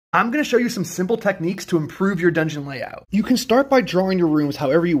I'm going to show you some simple techniques to improve your dungeon layout. You can start by drawing your rooms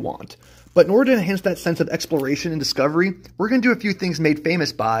however you want, but in order to enhance that sense of exploration and discovery, we're going to do a few things made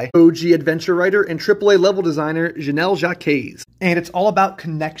famous by OG adventure writer and AAA level designer Jaquays-ing. And it's all about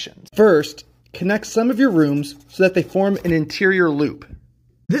connections. First, connect some of your rooms so that they form an interior loop.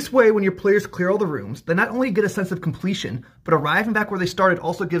 This way, when your players clear all the rooms, they not only get a sense of completion, but arriving back where they started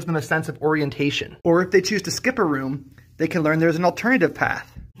also gives them a sense of orientation. Or if they choose to skip a room, they can learn there's an alternative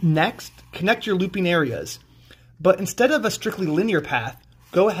path. Next, connect your looping areas. But instead of a strictly linear path,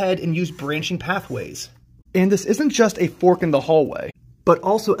 go ahead and use branching pathways. And this isn't just a fork in the hallway, but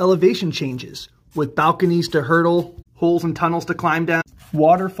also elevation changes, with balconies to hurdle, holes and tunnels to climb down,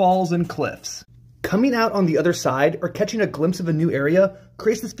 waterfalls and cliffs. Coming out on the other side or catching a glimpse of a new area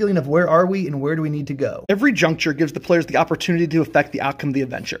creates this feeling of where are we and where do we need to go. Every juncture gives the players the opportunity to affect the outcome of the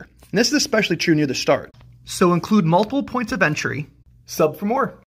adventure. And this is especially true near the start. So include multiple points of entry. Sub for more.